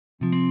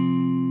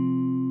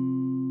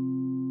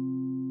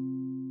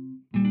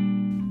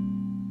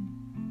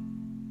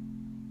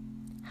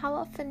How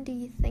often do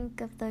you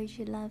think of those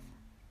you love?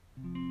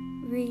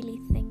 Really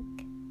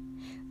think.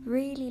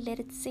 Really let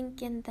it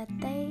sink in that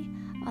they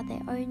are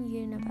their own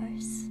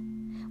universe.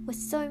 With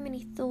so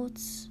many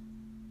thoughts,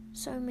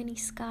 so many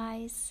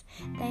skies,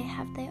 they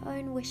have their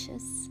own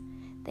wishes,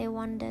 their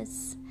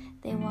wonders,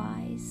 their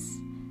whys.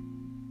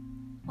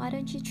 Why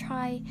don't you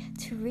try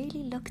to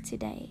really look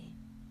today?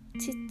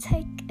 To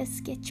take a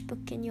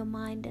sketchbook in your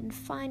mind and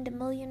find a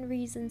million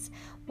reasons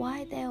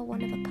why they are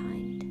one of a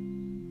kind.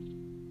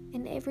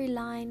 In every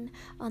line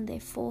on their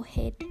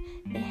forehead,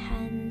 their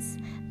hands,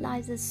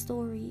 lies a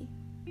story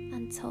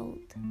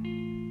untold.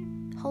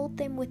 Hold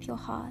them with your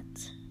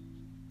heart,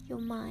 your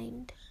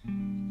mind,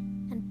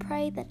 and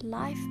pray that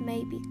life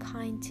may be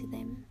kind to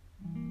them.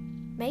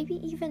 Maybe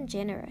even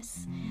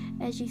generous,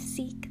 as you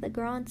seek the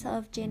granter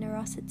of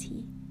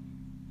generosity.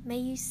 May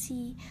you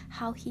see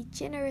how he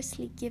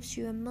generously gives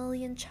you a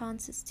million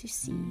chances to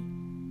see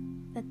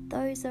that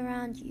those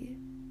around you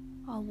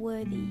are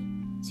worthy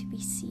to be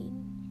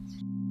seen.